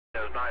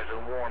It's nice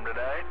and warm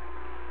today.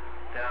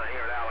 Down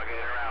here at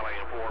Alligator Alley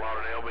in Fort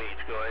Lauderdale Beach.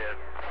 Go ahead.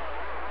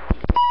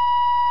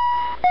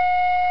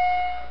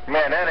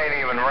 Man, that ain't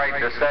even right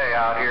to say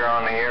out here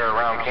on the air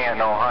around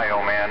Canton,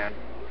 Ohio, man.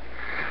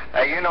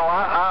 Hey, you know,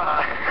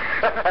 I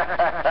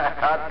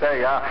tell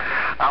you,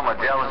 I'm a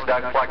jealous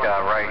duck plucker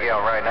right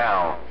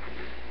now.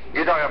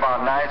 You're talking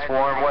about nice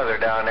warm weather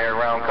down there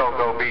around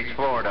Cocoa Beach,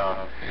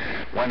 Florida.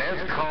 When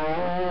it's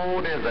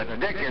cold as a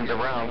dickens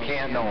around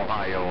Canton,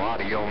 Ohio,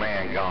 audio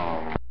man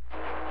gone.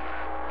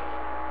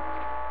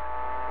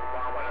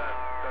 Obama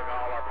took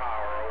all our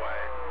power away.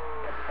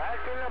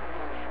 Back it up.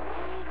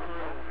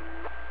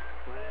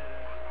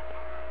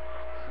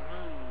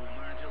 Smooth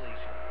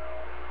modulation.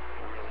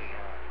 Really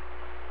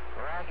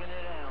rocking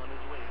it down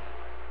as well.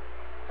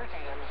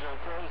 Okay, that was our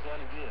pros,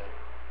 done good.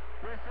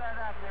 Westside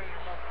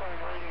Operator, Mustang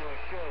Radio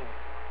Show.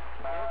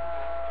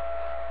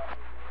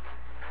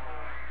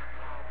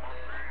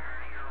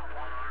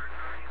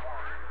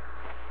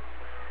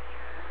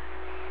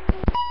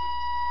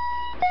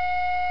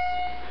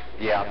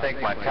 Yeah, I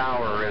think my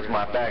tower is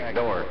my back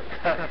door.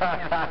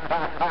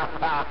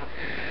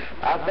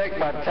 I think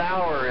my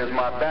tower is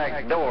my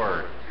back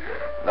door.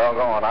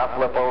 Doggone, I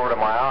flip over to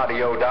my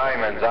audio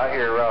diamonds. I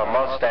hear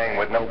Mustang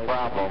with no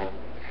problem.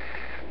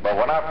 But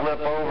when I flip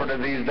over to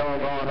these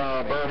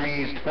doggone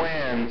Burmese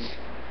twins,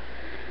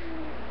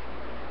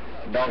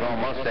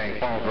 doggone Mustang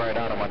falls right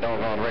out of my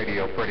doggone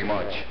radio pretty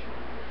much.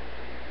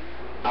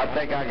 I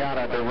think I got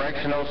a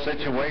directional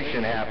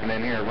situation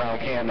happening here around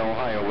Canton,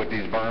 Ohio with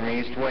these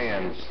Burmese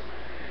twins.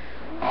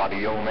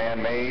 Audio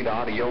man made,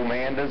 audio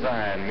man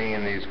designed, me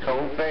and these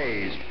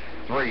co-phased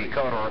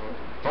three-quarter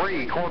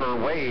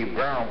wave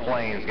ground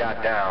planes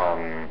got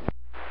down.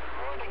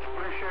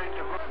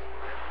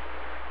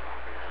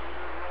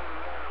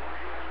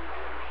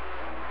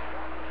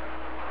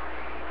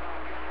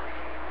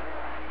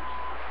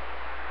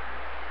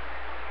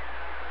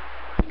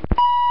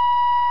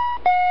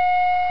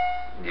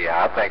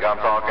 Yeah, I think I'm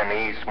talking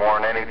east more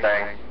than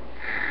anything.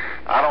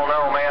 I don't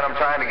know, man. I'm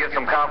trying to get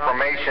some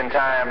confirmation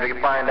time to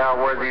find out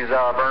where these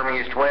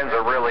Burmese twins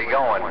are really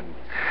going.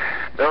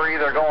 They're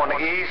either going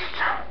east,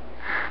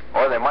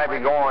 or they might be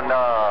going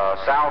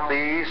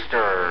southeast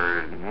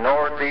or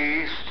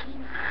northeast.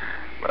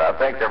 But I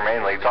think they're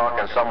mainly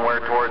talking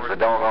somewhere towards the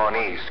doggone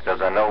east,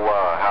 because I know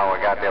how I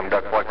got them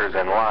duck pluckers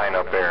in line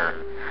up there.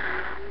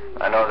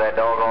 I know that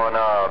doggone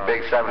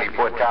big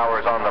 70-foot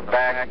tower's on the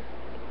back,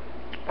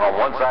 on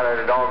one side of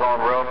the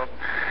doggone roof,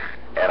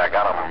 and I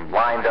got them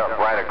lined up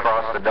right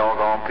across the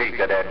doggone peak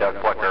of that duck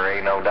plucker,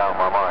 ain't no doubt in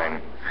my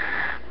mind.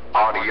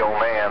 Audio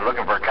man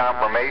looking for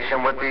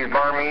confirmation with these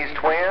Burmese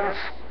twins.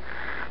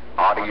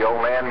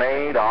 Audio man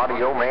made,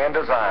 audio man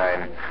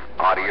designed.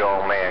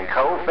 Audio man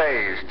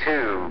co-phase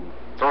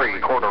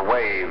 2-3-quarter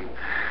wave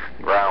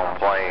ground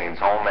planes,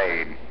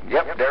 homemade.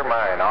 Yep, they're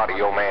mine.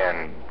 Audio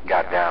man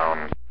got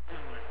down.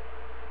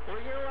 Well,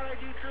 you know what I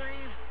do,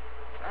 Tree?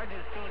 I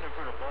just tune it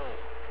for the bowl.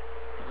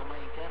 My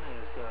antenna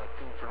is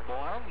tuned for the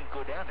bowl. I don't even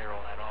go down there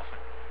all that often.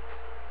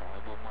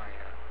 But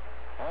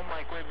all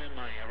my equipment,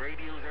 my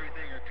radios,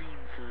 everything are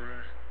tuned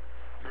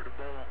for the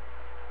bowl.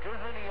 Just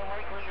when you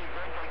like when you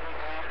drink, I go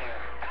down there.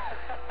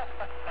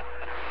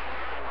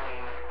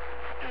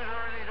 Just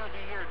early as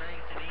you hear,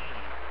 nice and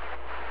easy.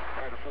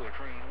 Right before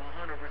Train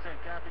 100%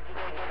 copy. You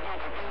gotta get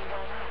off the tune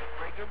on that.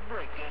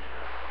 Break it.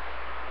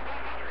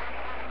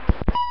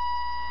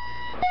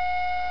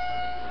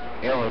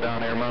 Hello down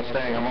there,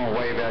 Mustang. I'm gonna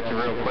wave at you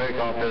real quick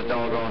off this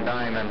doggone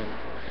diamond.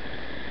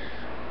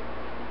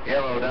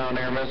 Hello down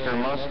there, Mr.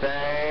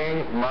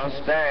 Mustang.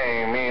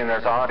 Mustang, me and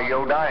there's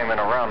audio diamond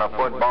around the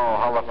Football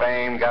Hall of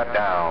Fame got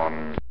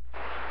down.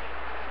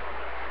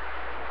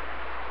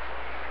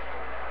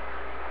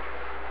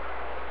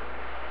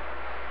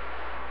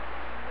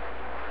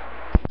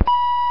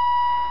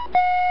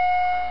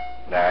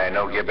 Alright,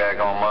 no get back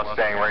on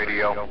Mustang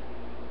Radio.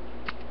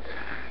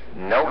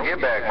 No get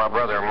back, my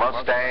brother.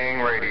 Mustang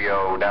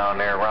Radio down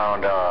there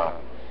around,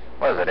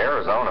 what is it,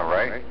 Arizona,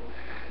 right?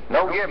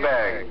 No get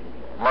back.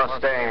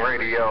 Mustang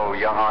Radio,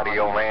 your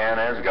audio man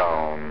is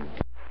gone.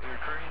 Your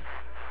Train?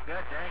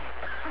 God dang it.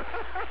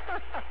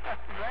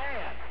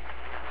 Man.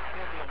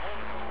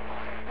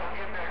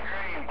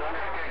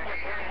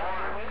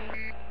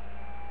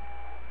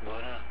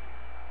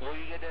 Well,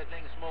 you get that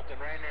thing smoking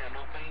right now.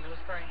 No pain to a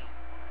strain.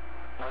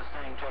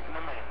 Mustang checking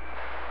them in.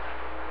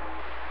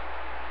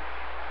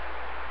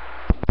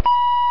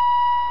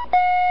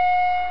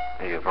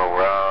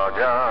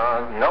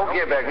 Roger. No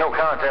get back, no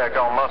contact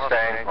on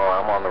Mustang.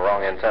 Oh, I'm on the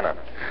wrong antenna.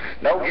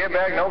 No get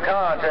back, no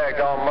contact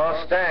on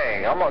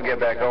Mustang. I'm going to get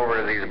back over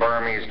to these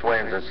Burmese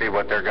twins and see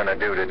what they're going to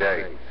do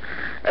today.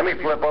 Let me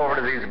flip over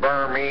to these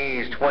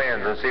Burmese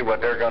twins and see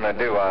what they're going to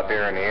do out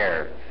there in the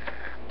air.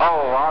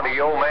 Oh,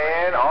 audio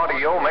man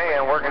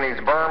working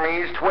these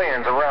Burmese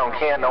twins around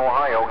Canton,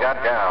 Ohio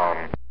got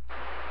down.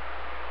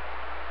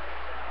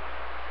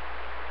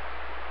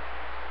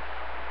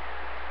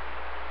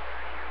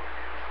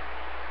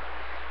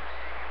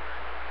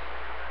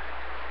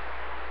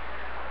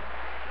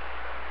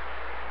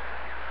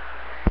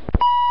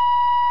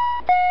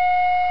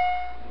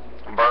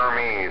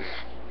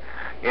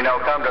 You know,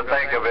 come to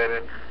think of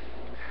it,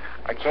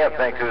 I can't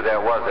think who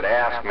that was that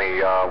asked me,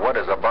 what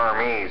is a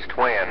Burmese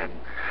twin?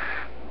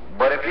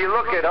 But if you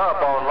look it up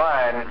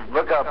online,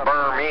 look up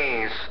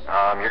Burmese,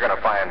 you're going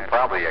to find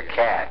probably a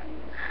cat.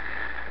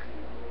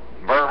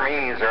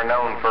 Burmese are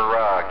known for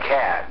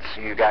cats.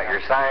 You got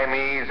your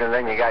Siamese, and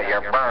then you got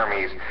your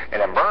Burmese.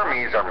 And the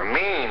Burmese are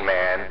mean,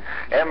 man.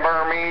 Them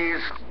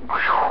Burmese,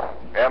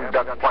 them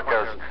duck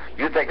pluckers.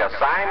 You think a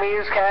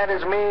Siamese cat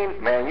is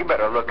mean? Man, you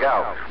better look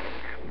out.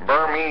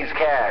 Burmese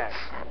cats,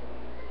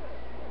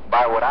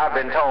 by what I've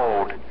been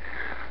told,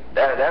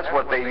 that's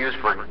what they use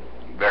for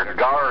their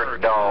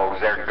guard dogs,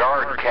 their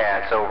guard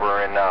cats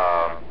over in,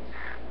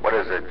 what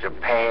is it,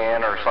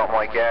 Japan or something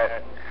like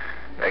that.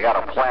 They got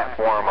a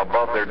platform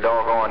above their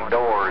doggone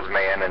doors,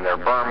 man, and their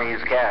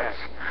Burmese cats,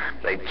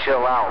 they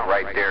chill out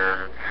right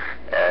there.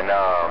 And,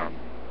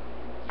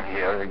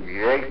 you know,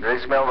 they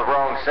smell the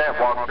wrong scent,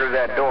 walk through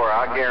that door,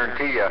 I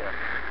guarantee you.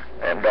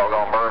 Them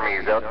doggone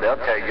Burmese, they'll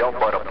tear your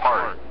butt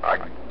apart.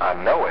 I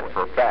know it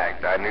for a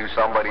fact. I knew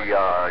somebody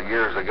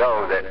years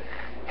ago that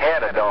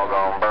had a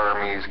doggone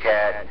Burmese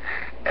cat,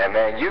 and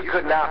man, you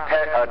could not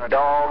pet a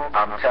dog.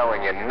 I'm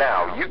telling you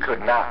now, you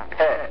could not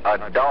pet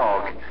a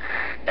dog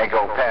and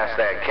go past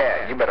that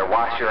cat. You better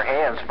wash your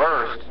hands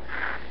first.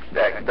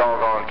 That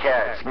doggone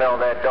cat, smell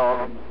that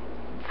dog.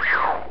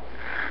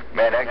 Whew.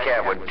 Man, that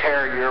cat would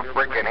tear your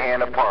freaking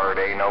hand apart,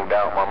 ain't no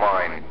doubt in my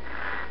mind.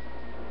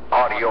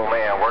 Audio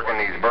man working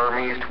these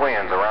Burmese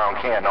twins around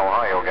Canton,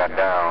 Ohio, got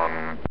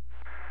down.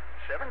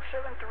 773-379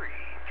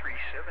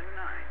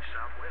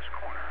 Southwest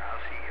Corner. I'll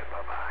see you.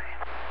 Bye-bye.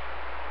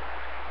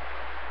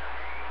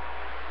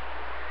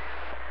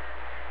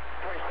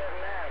 379.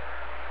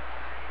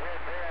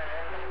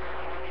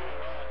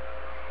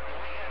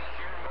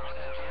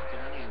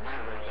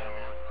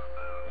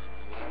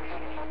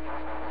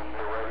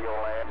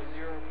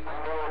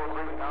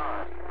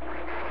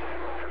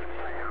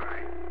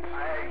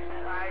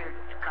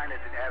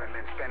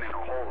 Spending a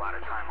whole lot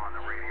of time on the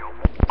radio.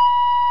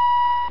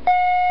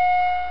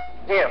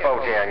 Yeah,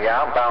 410,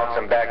 yeah, I'm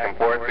bouncing back and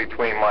forth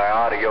between my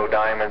audio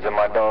diamonds and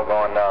my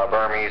doggone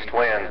Burmese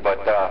twins, but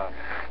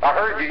I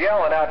heard you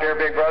yelling out there,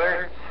 big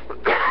brother,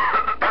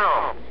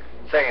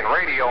 saying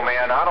radio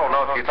man. I don't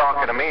know if you're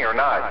talking to me or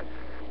not.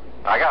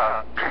 I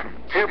got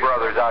two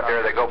brothers out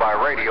there that go by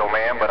radio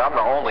man, but I'm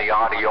the only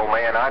audio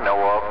man I know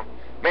of.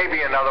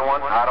 Maybe another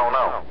one, I don't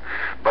know.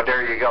 But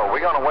there you go.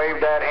 We're going to wave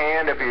that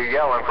hand if you're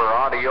yelling for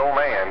audio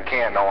man.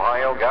 Canton,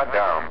 Ohio, got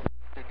down.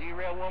 To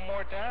derail one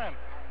more time.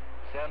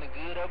 Sounding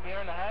good up here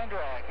in the high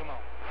drive. Come on.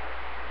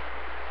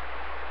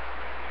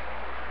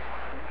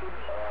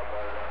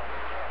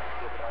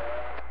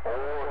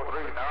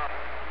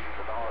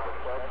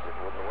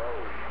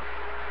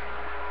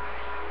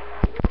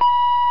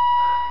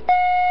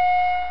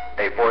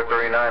 Hey,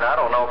 439, I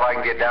don't know if I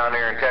can get down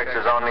there in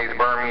Texas on these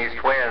Burmese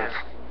twins,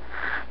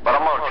 but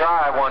I'm going to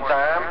try one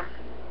time.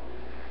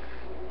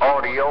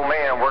 Audio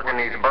man working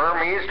these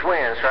Burmese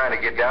twins trying to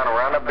get down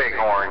around the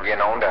Bighorn,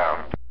 getting on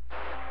down.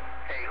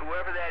 Hey,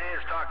 whoever that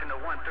is talking to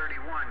 131,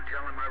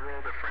 tell him I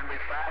rolled a friendly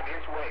flag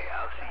his way.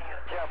 I'll see you.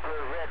 Jumper,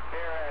 Red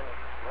Baron,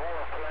 roll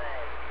a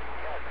flag.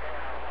 Got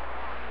down.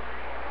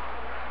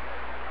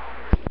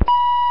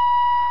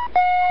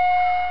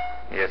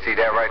 Yeah, see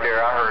that right there?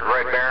 I heard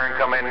Red Baron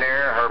come in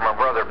there, heard my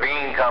brother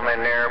Bean come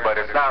in there, but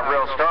it's not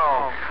real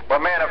strong.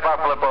 But man, if I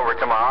flip over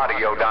to my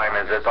audio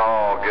diamonds, it's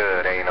all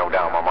good, ain't no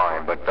doubt in my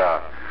mind. But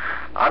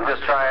I'm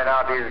just trying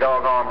out these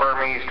doggone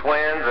Burmese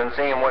twins and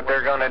seeing what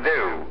they're gonna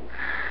do.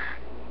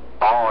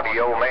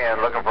 Audio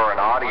man looking for an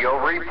audio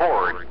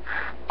report.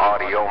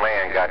 Audio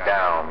man got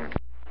down.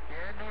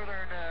 Yeah,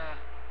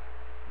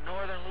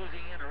 northern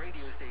Louisiana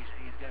radio station.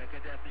 He's got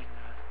that thing.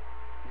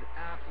 He's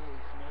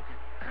absolutely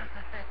smoking.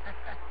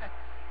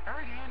 I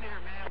heard you in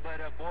there, man,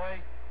 but boy,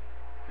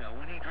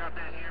 when he dropped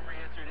that hammer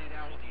yesterday,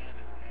 that was the end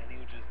of it, man. He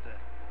was just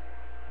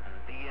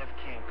DF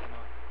Camp, come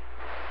on.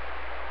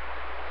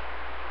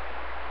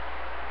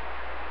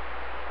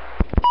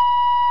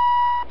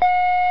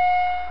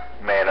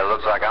 Man, it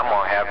looks like I'm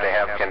going to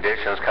have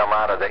conditions come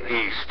out of the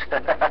east.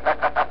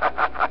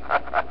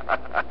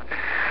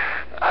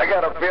 I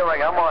got a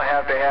feeling I'm going to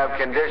have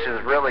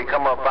conditions really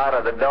come up out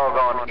of the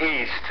doggone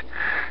east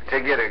to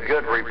get a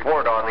good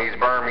report on these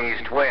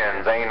Burmese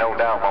twins. Ain't no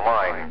doubt in my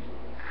mind.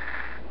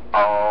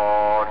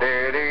 Oh,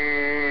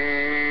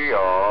 diddy,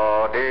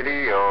 oh.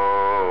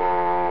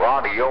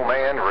 Audio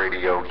man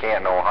radio,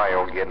 Canton,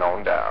 Ohio, getting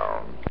on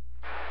down.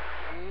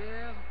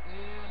 Yeah,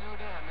 no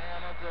doubt,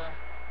 man. That's,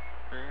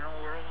 we're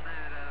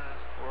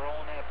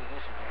all in that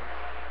position, man.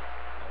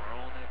 We're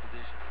all in that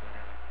position.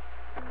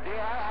 But,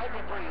 yeah, I've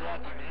been pretty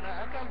lucky, man.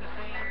 I got the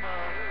same,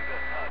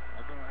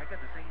 I got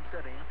the same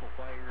set of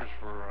amplifiers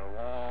for a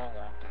long,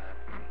 long time.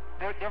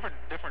 They're different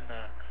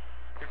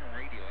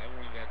radio. I've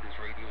only got this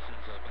radio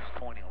since about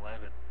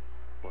 2011.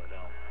 But, when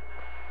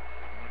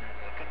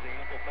it comes to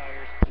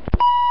amplifiers.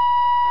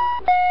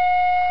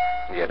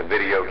 Yeah, the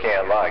video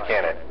can't lie,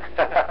 can it?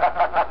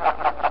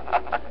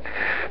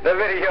 The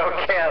video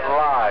can't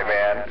lie,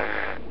 man.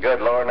 Good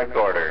Lord and a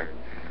quarter.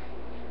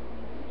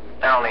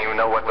 I don't even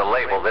know what to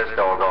label this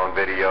doggone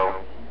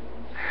video.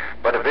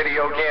 But a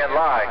video can't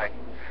lie.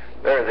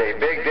 There's a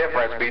big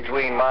difference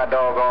between my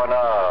doggone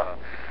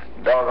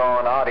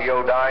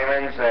audio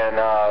diamonds and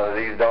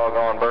these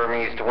doggone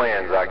Burmese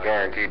twins, I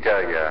guarantee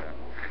tell you.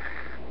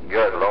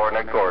 Good Lord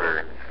and a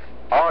quarter.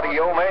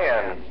 Audio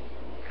man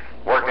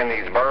working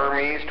these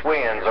Burmese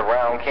twins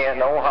around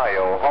Canton,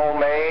 Ohio.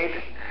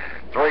 Homemade,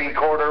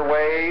 3/4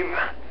 wave,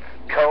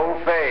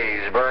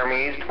 co-phase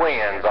Burmese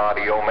twins.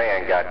 Audio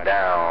man got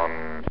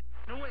down.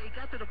 You know what? It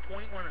got to the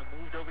point when I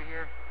moved over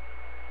here,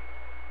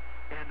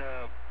 and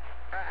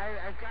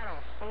I've got a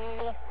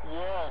whole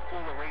wall full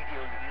of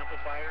radios and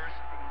amplifiers.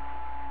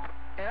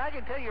 And I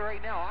can tell you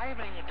right now, I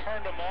haven't even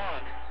turned them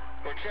on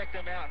or checked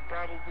them out in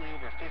probably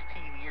over 15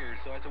 years.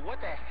 So I said, what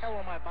the hell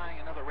am I buying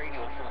another radio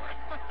for?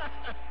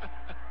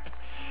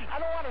 I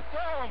don't want to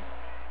sell them,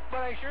 but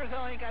I sure as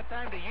hell ain't got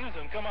time to use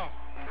them. Come on.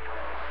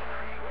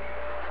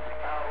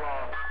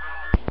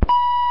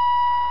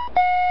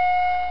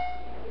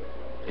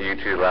 You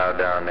too loud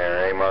down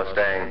there, eh,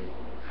 Mustang?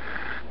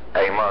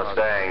 Hey,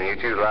 Mustang, you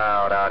too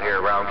loud out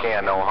here around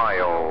Canton,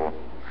 Ohio.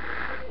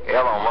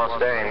 Hello,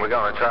 Mustang, we're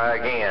going to try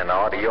again.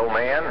 Audio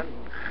man?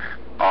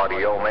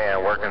 Audio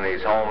man working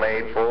these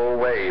homemade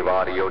full-wave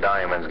audio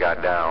diamonds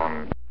got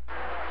down.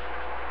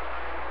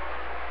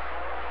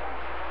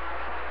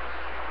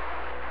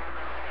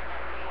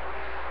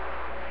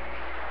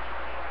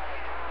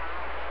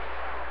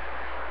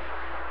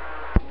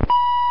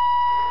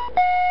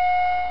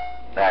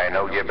 Hey,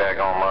 no get back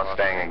on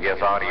Mustang and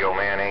guess audio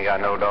man ain't got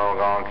no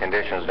doggone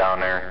conditions down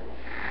there.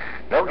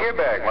 No get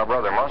back, my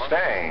brother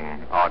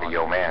Mustang.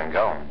 Audio man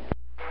gone.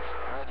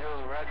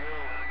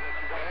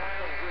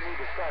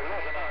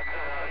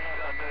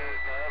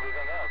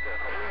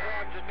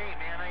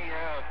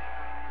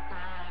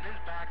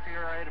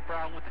 I had a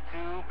problem with the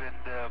tube, and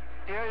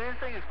yeah, this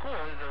thing is cool.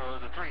 It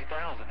was a 3000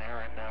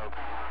 there, and I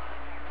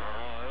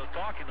was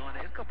talking on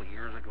it a couple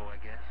years ago, I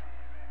guess.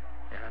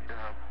 And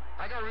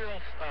I got a real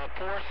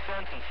poor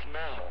sense of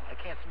smell. I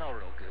can't smell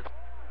real good.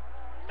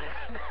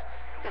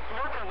 The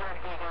smoke alarm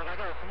goes on. I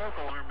got a smoke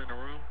alarm in the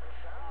room.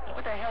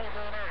 What the hell is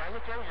going on? I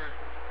look over.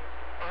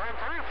 On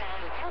Thursday,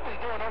 it's probably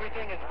doing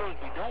everything it's supposed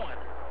to be doing,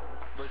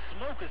 but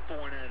smoke is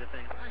pouring out of the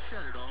thing. I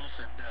shut it off,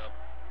 and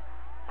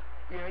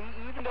yeah,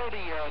 even though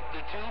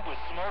the tube was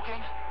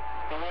smoking,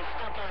 it was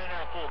still turning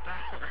out full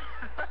power.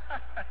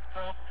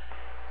 So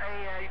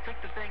I took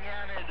the thing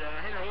out and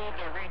hit a hole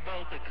to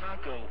rebuild the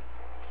Conco.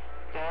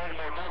 So I had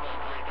my mobile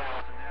 3000,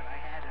 and I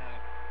had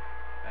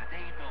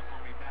they built for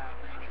me about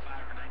 95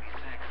 or 96.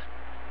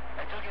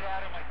 I took it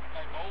out of my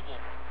mobile,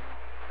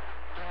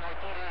 and I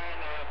put it in.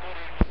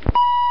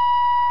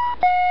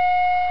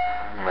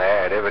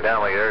 Man,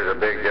 evidently there's a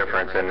big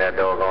difference in that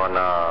doggone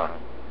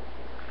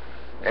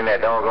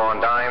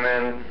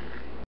diamond